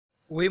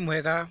Wĩ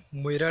mwega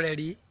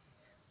mwĩroreri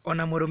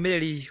ona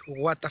mũrũmĩrĩri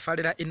wa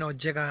tabarĩra ĩno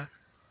njega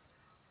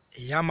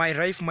ya My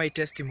Life My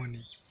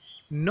Testimony.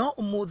 No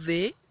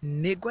ũmũthĩ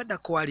nĩ ngwenda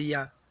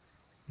kwaria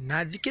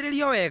na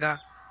thikĩrĩrio wega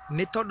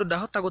nĩ tondũ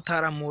ndahota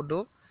gũtara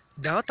mũndũ,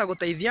 ndahota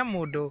gũteithia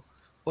mũndũ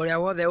ũrĩa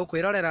wothe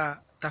ũkwĩrorera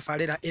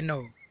tabarĩra ĩno.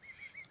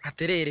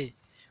 Atĩrĩrĩ,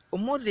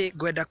 ũmũthĩ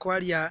ngwenda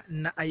kwaria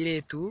na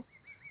airĩtu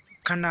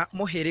kana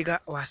mũhĩrĩga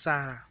wa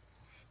Sarah.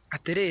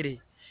 Atĩrĩrĩ,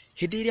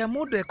 hĩndĩ ĩrĩa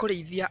mũndũ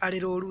ekũrĩithia arĩ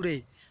rũru-rĩ,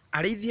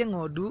 arĩithie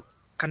ng'ondu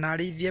kana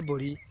arĩithie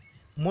mbũri,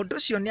 mũndũ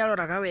ũcio nĩ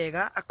aroraga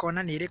wega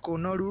akona nĩ ĩrĩkũ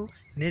noru,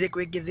 nĩ ĩrĩkũ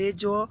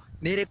ĩngĩthĩnjwo,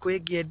 nĩ ĩrĩkũ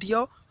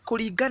ĩngĩendio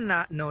kũringana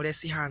na ũrĩa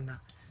cihana.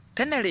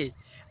 Tene-rĩ,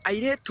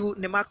 airĩtu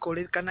nĩ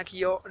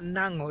makũrĩkanagio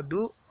na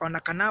ng'ondu ona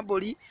kana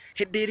mbũri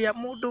hĩndĩ ĩrĩa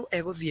mũndũ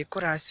egũthiĩ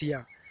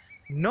kũracia.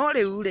 No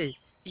rĩu-rĩ,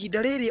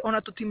 ihinda rĩrĩ ona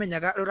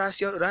tũtimenyaga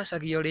rũracio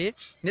rũracagio rĩ,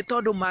 nĩ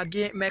tondũ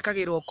mangĩ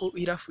mekagĩrwo kũu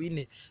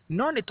irabu-inĩ.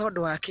 No nĩ tondũ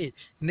wa kĩ?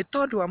 Nĩ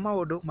tondũ wa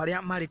maũndũ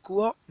marĩa marĩ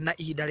kuo na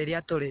ihinda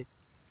rĩrĩa tũrĩ.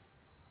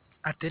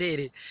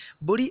 Atĩrĩrĩ,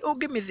 mbũri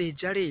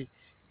ũngĩmĩthĩnja-rĩ,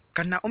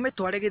 kana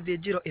ũmĩtware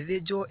gĩthĩnjĩro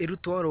ĩthĩnjwo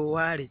ĩrutwo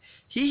rũũa-rĩ,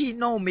 hihi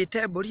no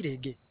ũmĩte mbũri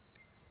rĩngĩ?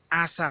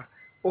 Aca,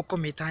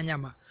 ũkũmĩta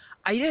nyama.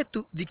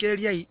 Airĩtu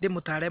thikĩrĩriai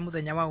ndĩmũtare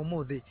mũthenya wa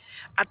ũmũthĩ,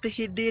 atĩ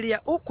hĩndĩ ĩrĩa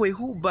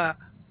ũkwĩhumba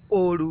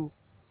ũũru,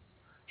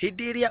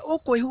 hĩndĩ ĩrĩa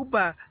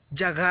ũkwĩhumba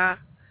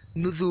njaga,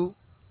 nuthu,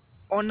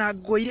 ona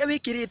nguo iria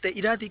wĩkĩrĩte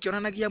irathiĩ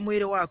ikĩonanagia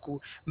mwĩrĩ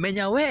waku,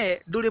 menya wee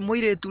ndũrĩ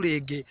mũirĩtu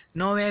rĩngĩ,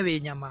 no wee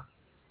wĩ nyama.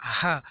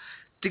 Aha,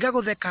 tiga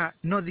gũtheka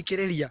no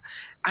thikĩrĩria.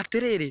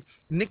 Atĩrĩrĩ,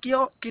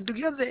 nĩkĩo kĩndũ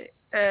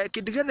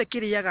gĩothe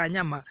kĩrĩaga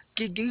nyama,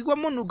 kĩngĩigua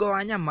mũnungo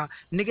wa nyama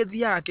nĩ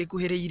gĩthiaga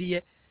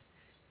gĩkuhĩrĩirie.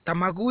 Ta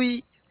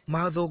magui,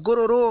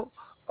 mathũngũrũrũ,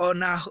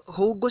 ona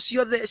hũngũ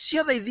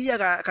ciothe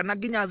ithiaga, kana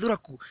nginya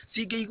thuraku,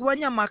 cingĩigua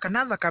nyama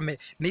kana thakame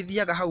nĩ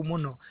ithiaga hau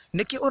mũno.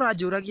 Nĩkĩ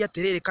ũranjũragia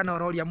atĩrĩrĩ kana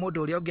ũroria mũndũ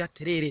ũrĩa ũngĩ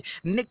atĩrĩrĩ,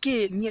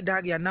 nĩkĩ niĩ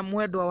ndagĩa na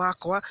mwendwa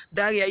wakwa,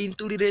 ndagĩa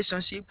into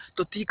relationship,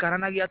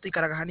 tũtikaranagia,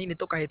 tũikaraga hanini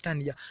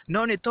tũkahĩtania,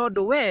 no nĩ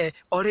tondũ wee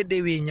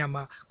already wĩ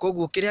nyama.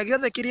 Koguo kĩrĩa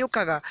gĩothe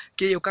kĩrĩũkaga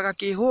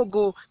kĩ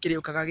hũngũ,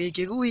 kĩrĩũkaga gĩ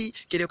kĩgui,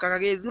 kĩrĩũkaga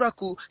gĩ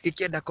thuraku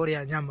gĩkĩenda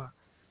kũrĩa nyama.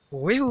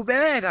 Wĩhumbe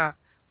wega,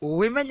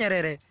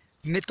 wĩmenyerere,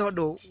 nĩ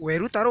tondũ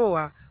weruta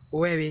rũa,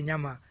 we wĩ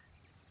nyama.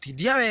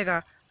 Tindia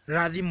wega,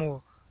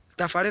 rathimwo.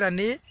 Tabarĩra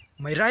nĩ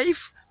My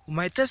Life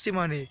My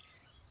Testimony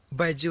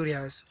by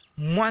Julius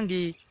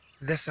Mwangi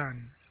the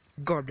Son.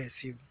 God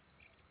bless you.